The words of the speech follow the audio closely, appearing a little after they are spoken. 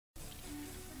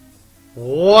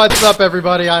What's up,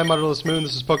 everybody? I'm Utterless Moon.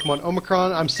 This is Pokemon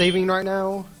Omicron. I'm saving right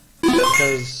now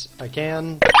because I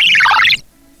can.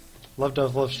 Love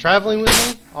Dove loves traveling with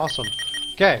me. Awesome.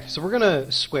 Okay, so we're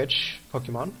gonna switch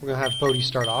Pokemon. We're gonna have Bodhi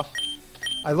start off.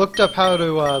 I looked up how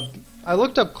to. I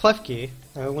looked up Klefki.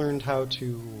 I learned how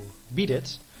to beat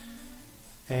it,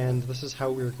 and this is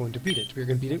how we're going to beat it. We're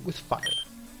going to beat it with fire,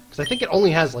 because I think it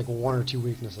only has like 1 or 2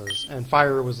 weaknesses, and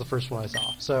fire was the first one I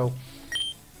saw. So.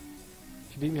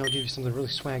 If you beat me, I'll give you something really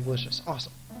swaglicious.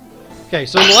 Awesome. Okay,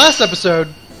 so in the last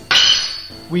episode,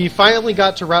 we finally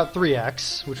got to Route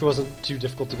 3X, which wasn't too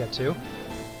difficult to get to.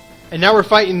 And now we're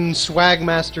fighting Swag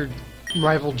Master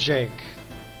rival Jake.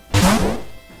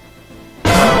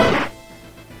 We're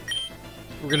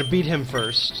gonna beat him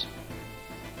first.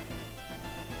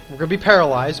 We're gonna be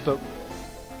paralyzed, but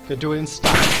we're gonna do it in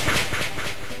style.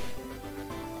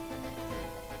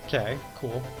 Okay,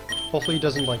 cool. Hopefully he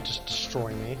doesn't, like, just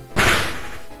destroy me.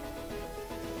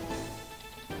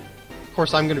 Of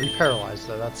course, I'm going to be paralyzed,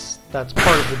 though. That's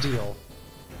part of the deal.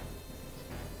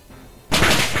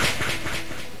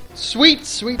 Sweet,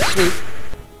 sweet, sweet.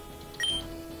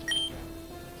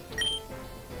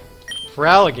 For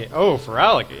alligator. Oh, for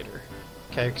alligator.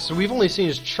 Okay, so we've only seen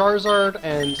his Charizard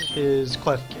and his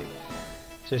Klefki.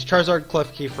 So his Charizard,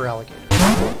 Klefki for alligator.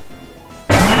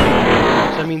 So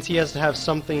that means he has to have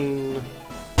something...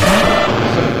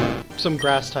 some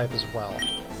grass type as well.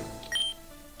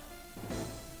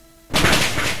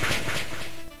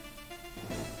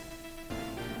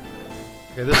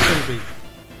 Okay, this shouldn't be...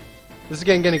 This is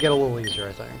again gonna get a little easier,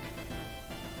 I think.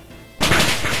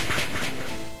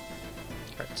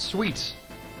 Alright, sweet!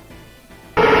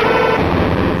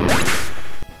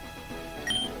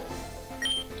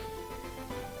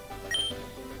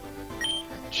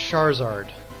 Charizard.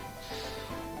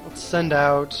 Let's send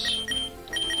out...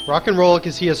 Rock and Roll,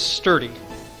 because he is sturdy.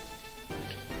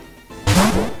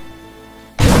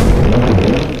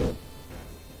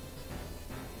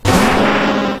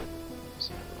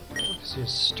 Because he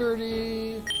is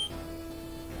sturdy.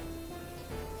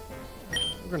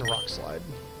 We're gonna Rock Slide.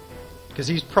 Because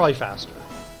he's probably faster.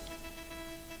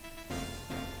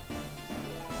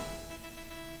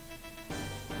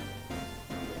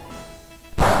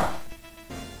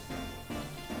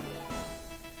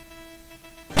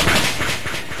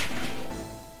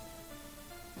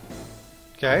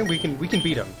 Okay, we can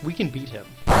beat him. We can beat him.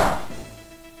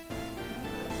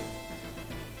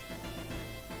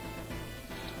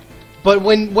 But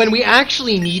when we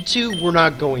actually need to, we're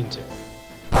not going to.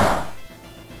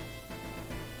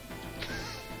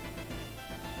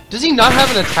 Does he not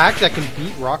have an attack that can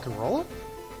beat Rock and Roll?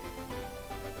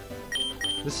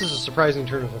 This is a surprising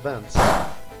turn of events.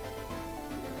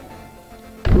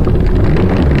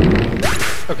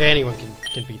 Okay, anyone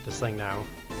can beat this thing now.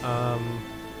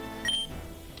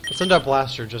 Let's send out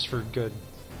Blaster just for good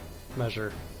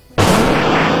measure.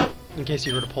 In case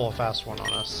he were to pull a fast one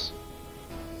on us.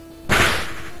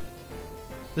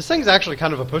 This thing's actually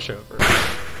kind of a pushover.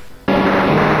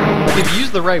 Like, if you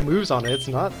use the right moves on it, it's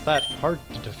not that hard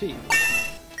to defeat.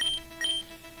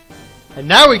 And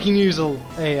now we can use a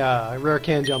rare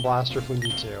candy on Blaster if we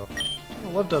need to. Oh,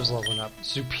 Love Dove's leveling up.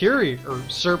 Superior.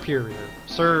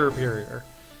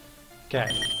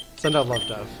 Okay, send out Love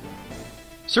Dove.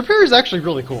 Superior is actually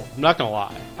really cool, I'm not gonna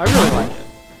lie. I really like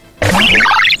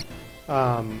it.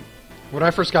 When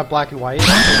I first got Black and White,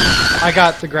 I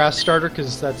got the Grass Starter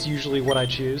because that's usually what I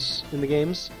choose in the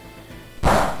games.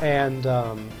 And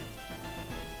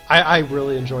I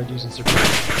really enjoyed using Superior.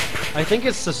 I think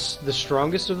it's the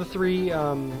strongest of the three,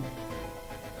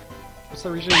 what's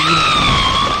that region?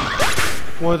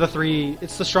 One of the three,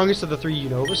 it's the strongest of the 3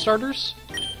 Unova starters.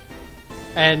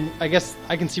 And I guess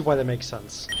I can see why that makes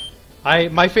sense.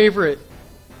 My favorite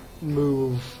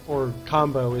move or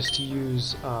combo is to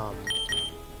use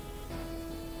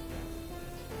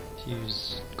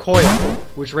Coil,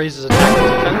 which raises attack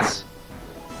and defense.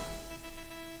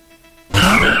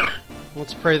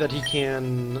 Let's pray that he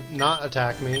can not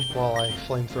attack me while I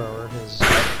flamethrower his.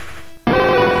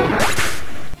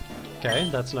 Okay,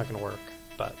 that's not gonna work,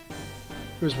 but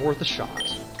it was worth a shot.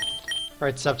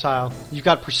 Alright, Sceptile, you've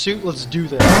got Pursuit, let's do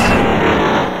this.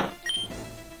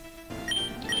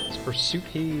 Pursuit,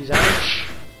 he's ouch.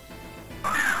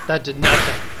 That did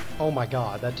nothing. Oh my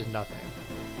god, that did nothing.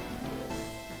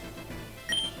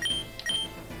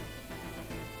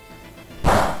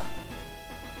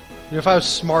 You know, if I was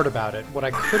smart about it, what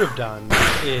I could have done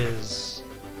is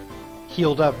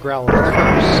healed up Growlithe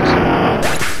first.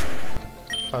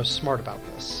 If I was smart about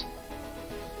this.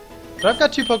 But I've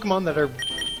got 2 Pokemon that are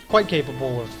quite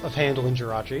capable of handling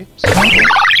Jirachi. So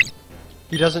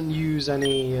he doesn't use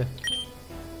any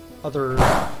other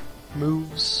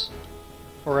moves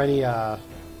or any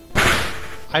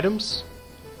items,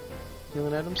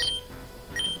 healing items.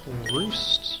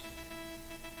 Roost.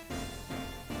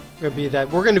 We're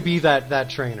gonna be that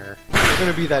trainer. We're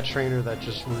gonna be that trainer that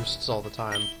just roosts all the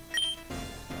time.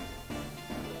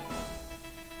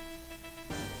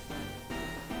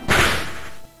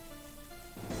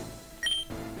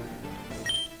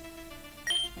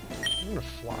 I'm gonna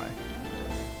fly.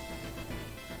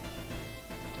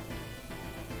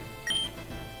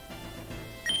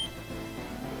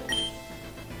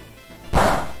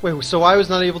 Wait, so I was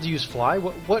not able to use fly?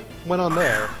 What went on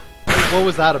there? What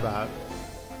was that about?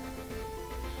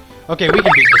 Okay, we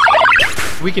can beat this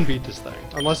thing. We can beat this thing.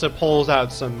 Unless it pulls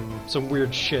out some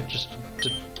weird shit just to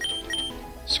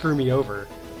screw me over.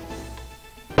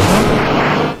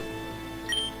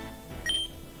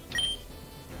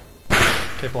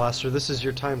 Okay, Blaster, this is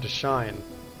your time to shine.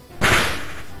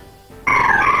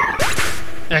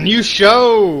 And you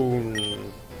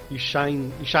shone! You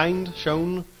shined?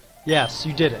 Shone? Yes,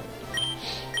 you did it.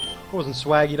 I wasn't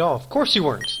swaggy at all. Of course you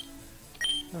weren't.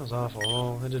 That was awful.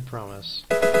 Oh, I did promise.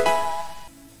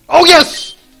 Oh,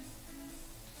 yes!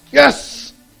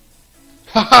 Yes!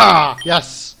 Haha!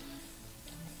 Yes!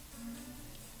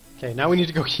 Okay, now we need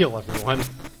to go heal everyone.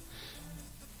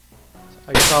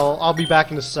 I guess I'll be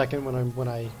back in a second when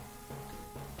I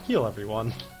heal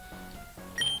everyone.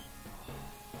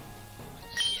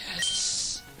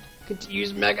 Yes! Get to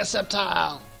use Mega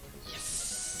Sceptile!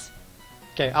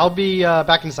 Okay, I'll be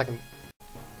back in a second.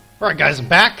 Alright guys, I'm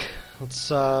back. Let's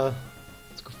go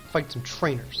fight some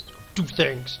trainers. Let's go do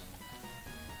things.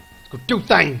 Let's go do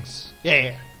things!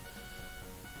 Yeah!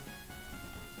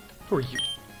 Who are you?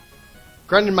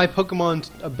 Grinding my Pokemon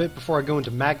a bit before I go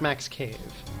into Magmax Cave.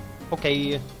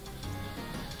 Okay.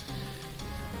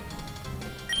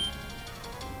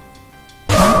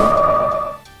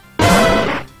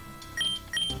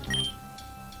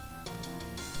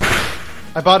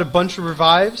 I bought a bunch of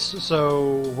revives,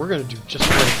 so we're gonna do just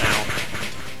great now.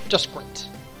 Just great.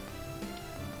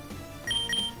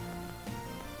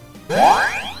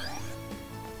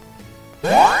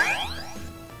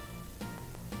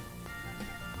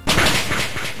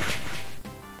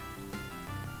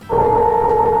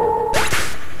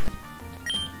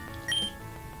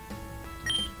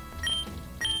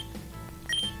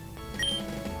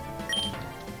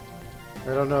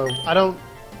 I don't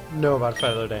know about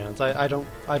Feather Dance. I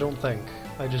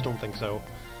just don't think so.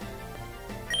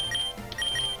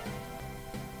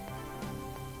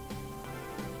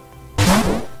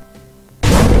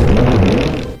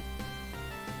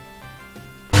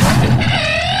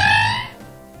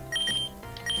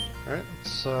 Alright,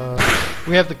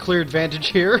 we have the clear advantage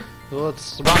here. So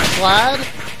let's rock slide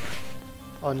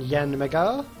on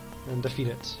Yanmega and defeat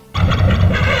it.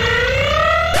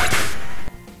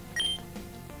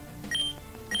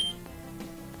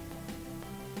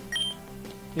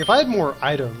 If I had more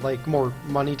more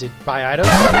money to buy items,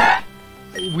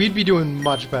 we'd be doing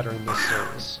much better in this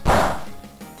series.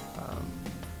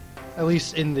 At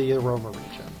least in the Aroma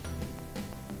region.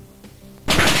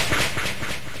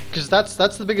 Because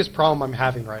that's the biggest problem I'm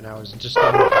having right now, is just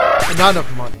not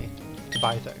enough money to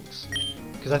buy things.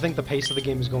 Because I think the pace of the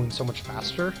game is going so much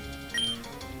faster.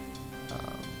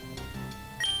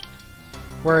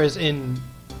 Whereas in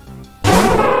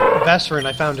Veteran,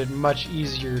 I found it much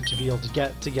easier to be able to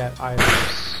get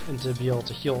items and to be able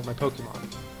to heal my Pokemon.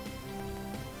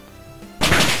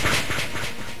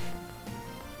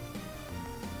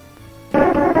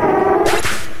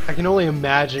 I can only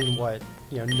imagine what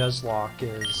Nuzlocke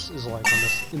is like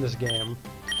in this game.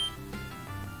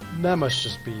 That must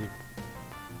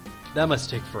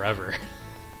take forever.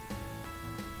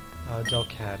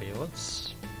 Delcatty,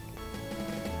 let's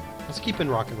keep in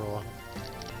rock and roll.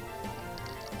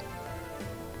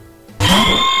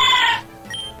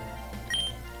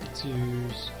 Let's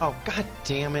use... Oh, god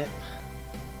damn it.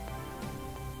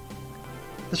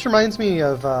 This reminds me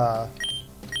of a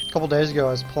couple days ago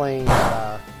I was playing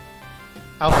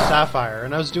Alpha Sapphire,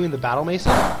 and I was doing the Battle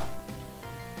Mason.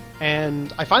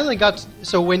 And I finally got...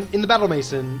 So when in the Battle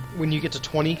Mason, when you get to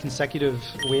 20 consecutive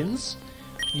wins,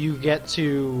 you get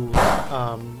to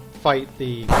fight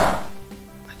the...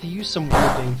 They use some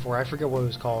weird name for it, I forget what it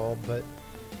was called, but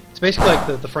it's basically like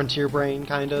the Frontier Brain,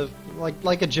 kind of.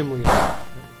 Like a gym leader.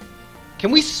 Can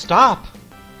we stop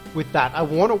with that? I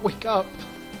want to wake up.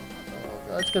 Oh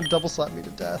god, it's gonna double slap me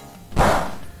to death.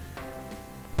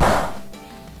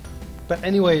 But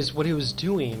anyways, what he was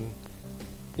doing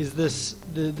is this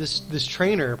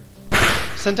trainer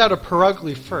sent out a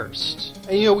Perugly first.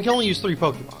 And we can only use 3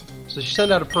 Pokemon. So she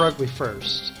sent out a Perugly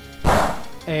first.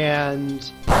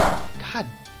 And god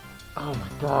Oh my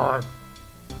god.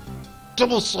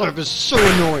 Double slurp is so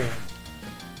annoying.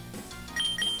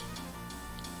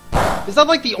 Is that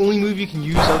like the only move you can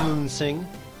use other than sing?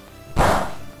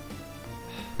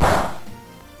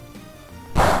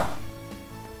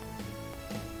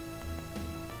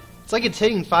 It's like it's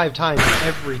hitting 5 times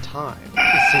every time,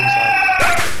 it seems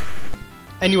like.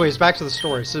 Anyways, back to the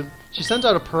story. So she sends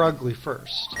out a Perugly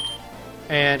first.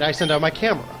 And I send out my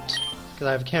Camerupt. Because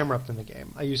I have a Camerupt in the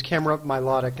game. I use Camerupt,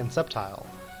 Milotic, and Sceptile.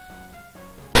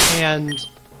 And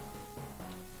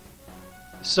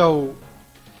so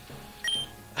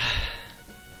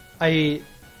I'm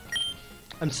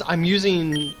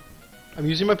using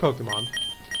my Pokemon,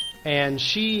 and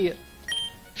she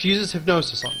uses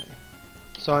Hypnosis on me.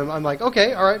 So I'm like,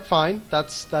 okay, all right, fine.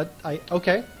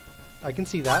 Okay, I can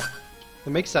see that. It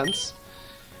makes sense.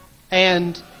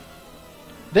 And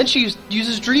then she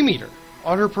uses Dream Eater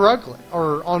on her Perugly,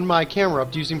 or on my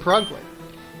Camerupt using Perugly.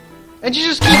 And she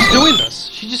just keeps doing this.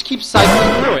 She just keeps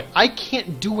cycling through it. I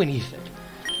can't do anything.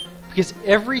 Because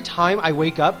every time I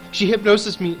wake up, she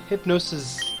uses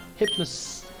Hypnosis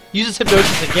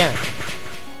again.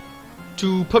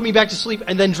 To put me back to sleep,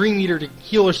 and then Dream Eater to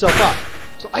heal herself up.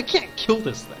 So I can't kill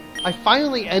this thing. I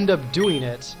finally end up doing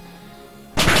it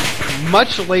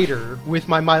much later with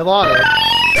my Milotic,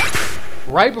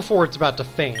 right before it's about to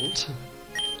faint.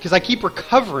 Because I keep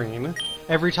recovering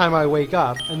every time I wake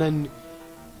up, and then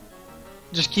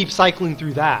just keep cycling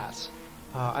through that.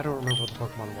 I don't remember what the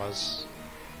Pokemon was.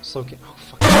 Slowking. Oh,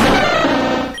 fuck.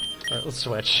 Alright, let's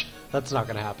switch. That's not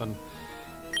gonna happen.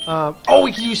 Oh,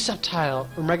 we can use Sceptile,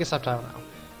 or Mega Sceptile now.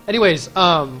 Anyways,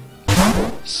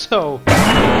 so,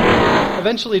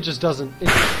 eventually it just doesn't...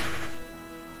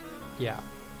 yeah.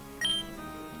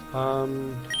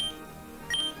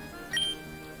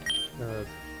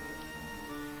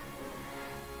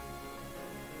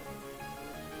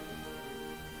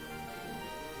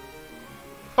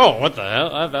 Oh, what the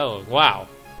hell? That was, wow.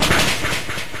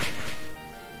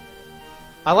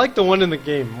 I like the one in the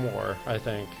game more, I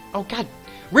think. Oh god.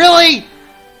 Really?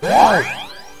 Oh,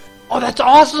 oh that's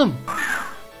awesome!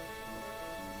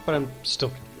 But I'm still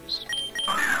confused.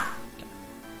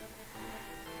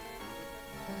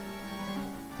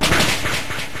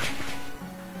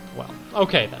 Well,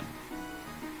 okay then.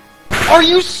 Are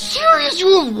you serious?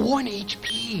 You have 1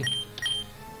 HP!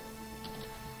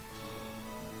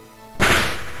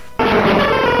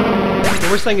 The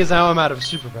worst thing is now I'm out of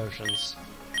super potions.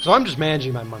 So I'm just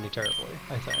managing my money terribly,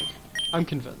 I think. I'm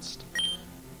convinced.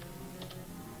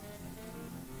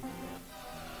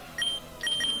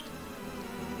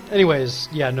 Anyways,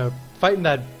 yeah, no, fighting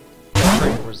that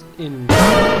trainer was in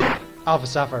Alpha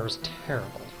Sapphire was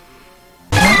terrible.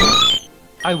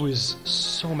 I was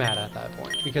so mad at that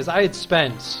point, because I had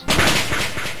spent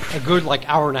a good, like,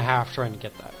 hour and a half trying to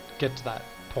get to that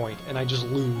point, and I just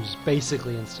lose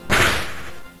basically instantly.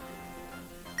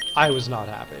 I was not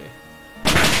happy.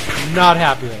 Not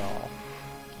happy at all.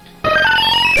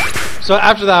 So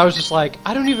after that, I was just like,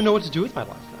 I don't even know what to do with my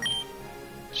life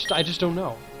now. I just don't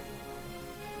know.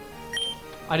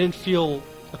 I didn't feel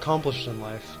accomplished in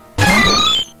life.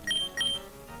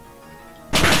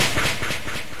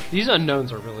 These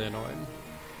unknowns are really annoying.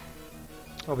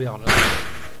 I'll be honest.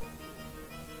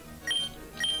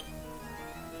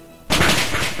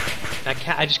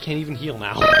 I just can't even heal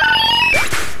now.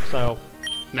 So,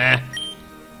 nah.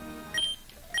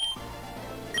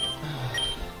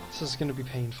 This is gonna be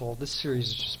painful. This series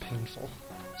is just painful.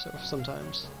 So,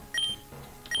 sometimes.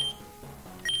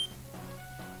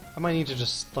 I might need to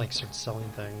just, like, start selling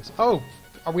things. Oh!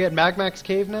 Are we at Magmax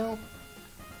Cave now?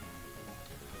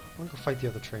 I'm gonna go fight the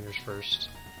other trainers first.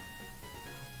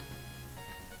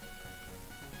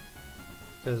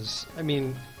 Because, I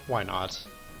mean, why not?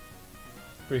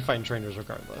 We're fighting trainers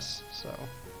regardless, so...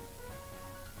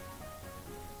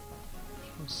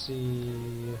 Let's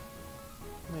see...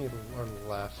 How many are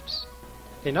left?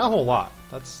 Okay, not a whole lot.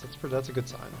 That's a good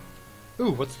sign.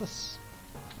 Ooh, what's this?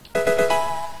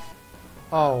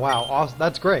 Oh wow, awesome.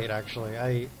 That's great actually.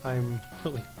 I'm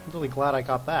really glad I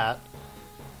got that.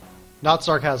 Not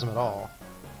sarcasm at all.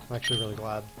 I'm actually really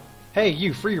glad. Hey,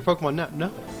 you, free your Pokemon now.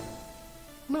 No.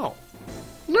 No.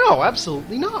 No,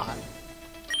 absolutely not.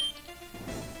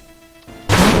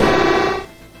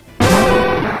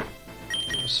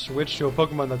 Switch to a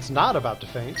Pokemon that's not about to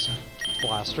faint.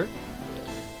 Blaster.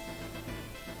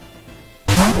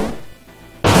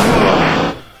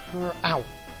 Ow.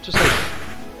 Just like...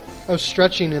 I was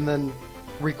stretching and then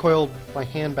recoiled my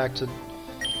hand back to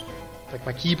like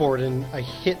my keyboard and I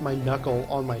hit my knuckle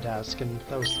on my desk and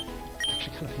that was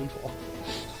actually kind of painful.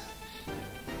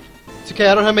 It's okay,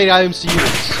 I don't have many items to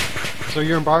use, so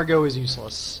your embargo is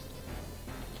useless.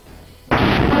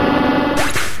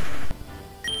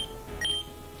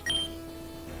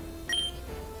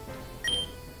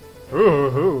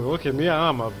 Ooh, look at me,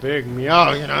 I'm a big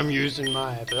meow, and I'm using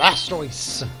my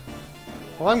Blastoise.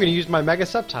 Well, I'm gonna use my Mega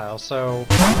Sceptile, so...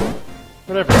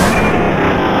 whatever.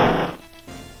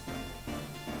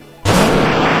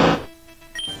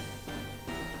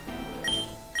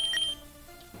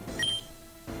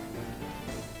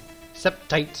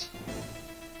 Septite.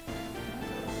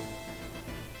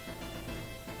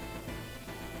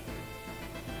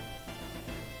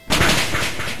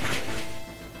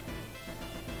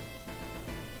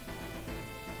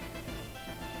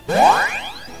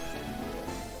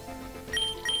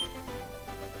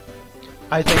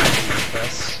 I think I can beat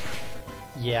this.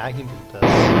 Yeah, I can beat this.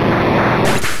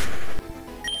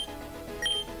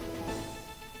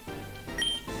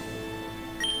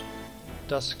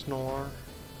 Dusknor.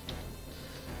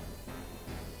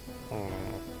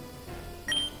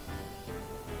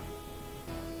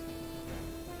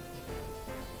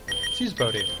 Let's use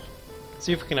Bodhi.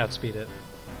 See if we can outspeed it.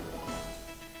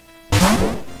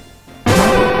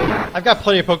 I've got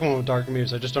plenty of Pokemon with dark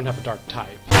moves, I just don't have a dark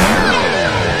type.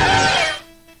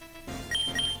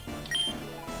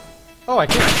 Oh, I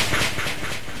can!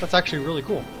 That's actually really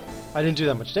cool. I didn't do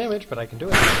that much damage, but I can do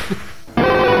it.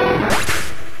 I'll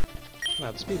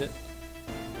outspeed it.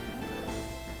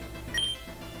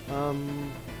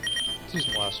 Let's use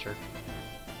Blaster.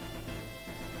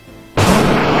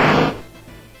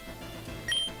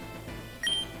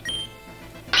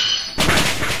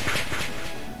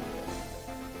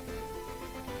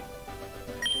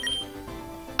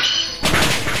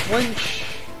 Flinch.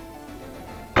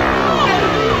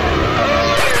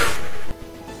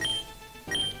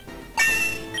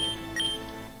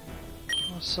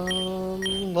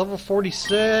 Awesome. Level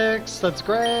 46. That's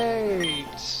great.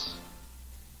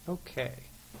 Okay.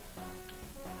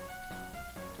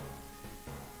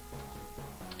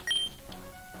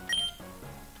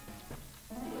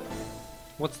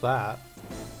 What's that?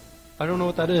 I don't know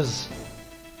what that is.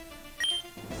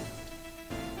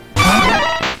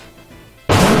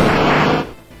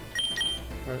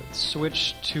 Alright,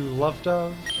 switch to Love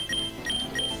Dove.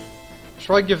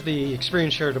 Should I give the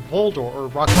experience share to Boulder or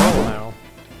Rock and Roll now?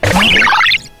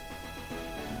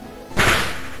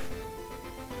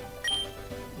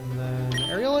 And then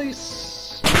Aerial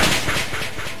Ace.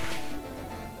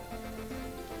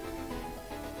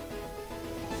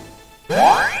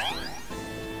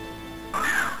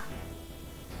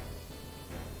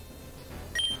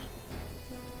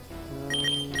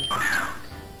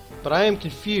 But I am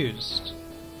confused.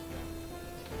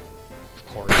 Of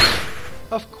course.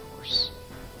 Of course.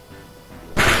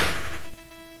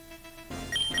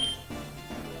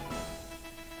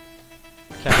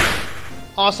 Okay.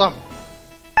 Awesome!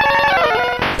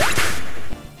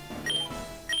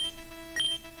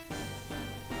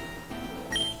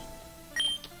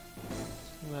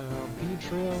 Now,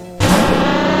 Beedrill.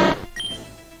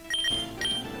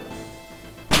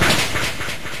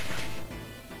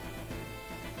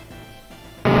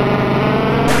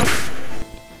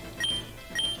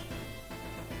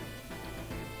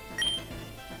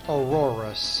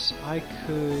 Aurorus. I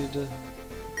could use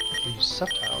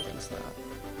Sceptile against that.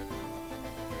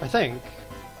 I think.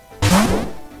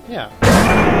 Yeah.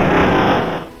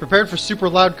 Prepared for super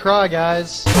loud cry,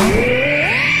 guys.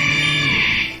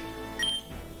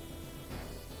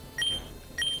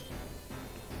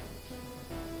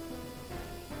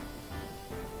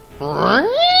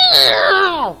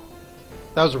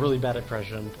 That was a really bad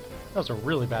impression. That was a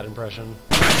really bad impression.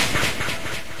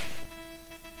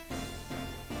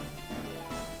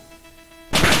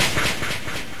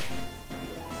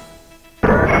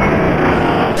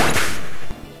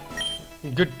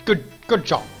 Good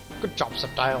job. Good job,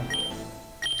 Sceptile. Alright,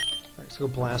 let's go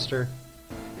Blaster.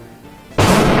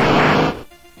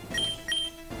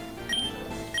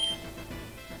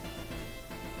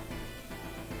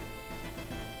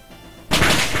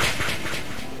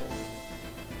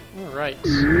 Alright.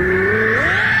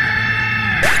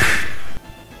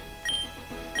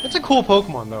 It's a cool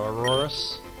Pokemon though,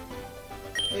 Aurorus.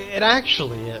 It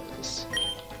actually is,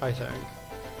 I think.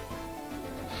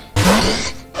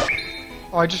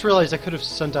 Oh, I just realized I could have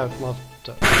sent out Love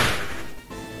Dove.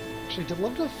 Actually, did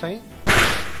Love Dove faint?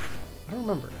 I don't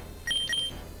remember.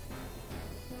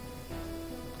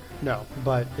 No,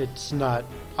 but it's not.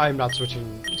 I'm not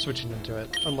switching into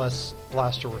it unless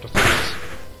Blaster were to faint.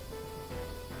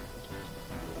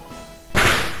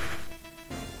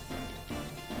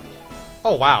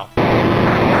 Oh wow!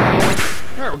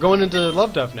 All right, we're going into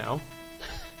Love Dove now.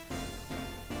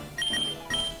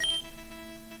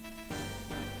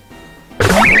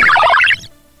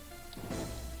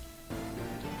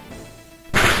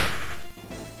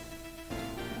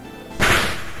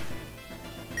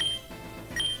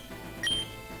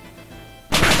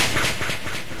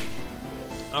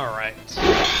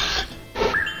 Alright.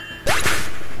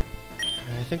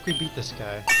 I think we beat this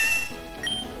guy.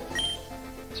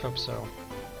 Let's hope so.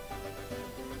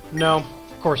 No,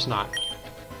 of course not.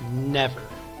 Never.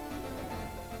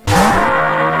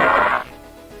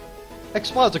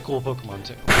 Exploud's a cool Pokemon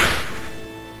too.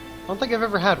 I don't think I've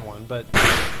ever had one, but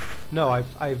no, I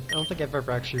don't think I've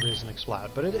ever actually raised an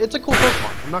Exploud. But it's a cool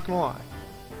Pokemon. I'm not gonna lie.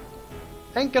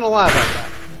 Ain't gonna lie about that.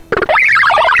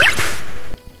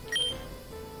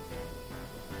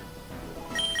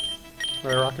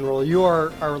 Alright, rock and roll. You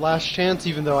are our last chance,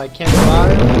 even though I can't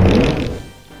survive.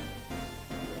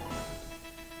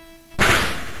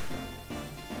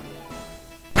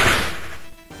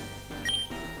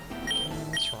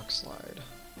 Let's rock slide.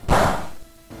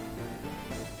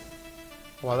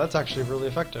 Wow, that's actually really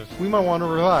effective. We might want to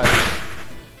revive.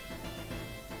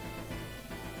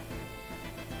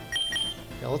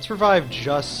 Yeah, let's revive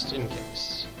just in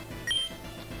case.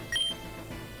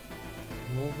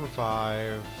 We'll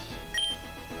revive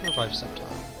Sceptile.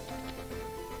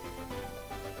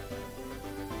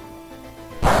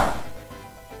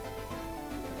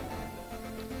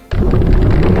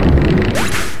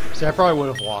 See, I probably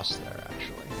would have lost there,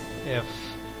 actually, if...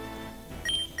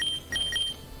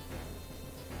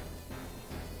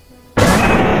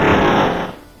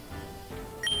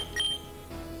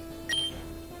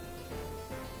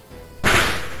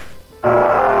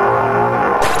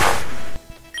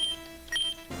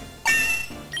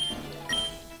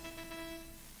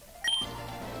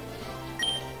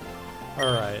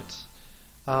 Alright.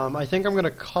 I think I'm gonna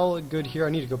call it good here. I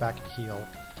need to go back and heal.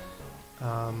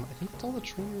 I think that's all the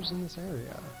trainers in this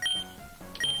area.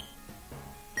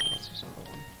 Let's use another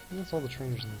one. I think that's all the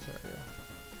trainers in this area.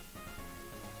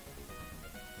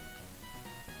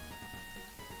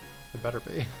 It better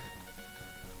be.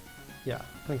 Yeah,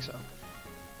 I think so.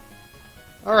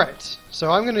 Alright,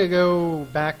 so I'm gonna go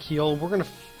back heal. We're gonna...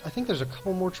 I think there's a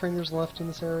couple more trainers left in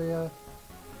this area.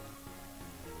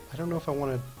 I don't know if I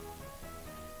want to...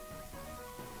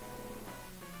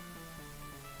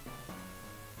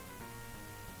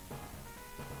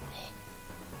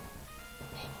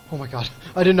 Oh my god,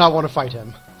 I did not want to fight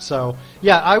him. So,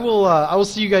 yeah, I will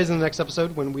see you guys in the next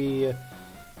episode when we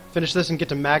finish this and get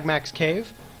to Magmax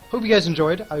Cave. Hope you guys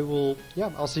enjoyed.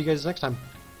 I'll see you guys next time.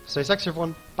 Stay sexy,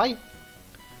 everyone. Bye!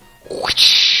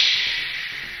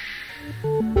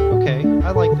 Okay,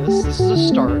 I like this. This is a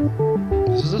start.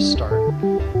 This is a start.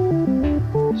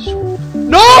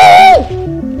 No!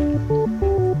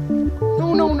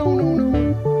 No, no, no, no,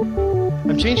 no.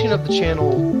 I'm changing up the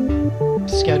channel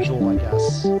schedule, I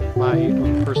guess. My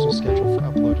own personal schedule for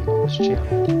uploading on this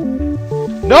channel.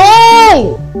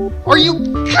 No! Are you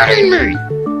kidding me?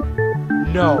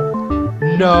 No.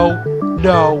 No.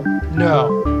 No. No.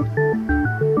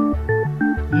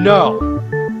 No.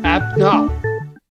 No.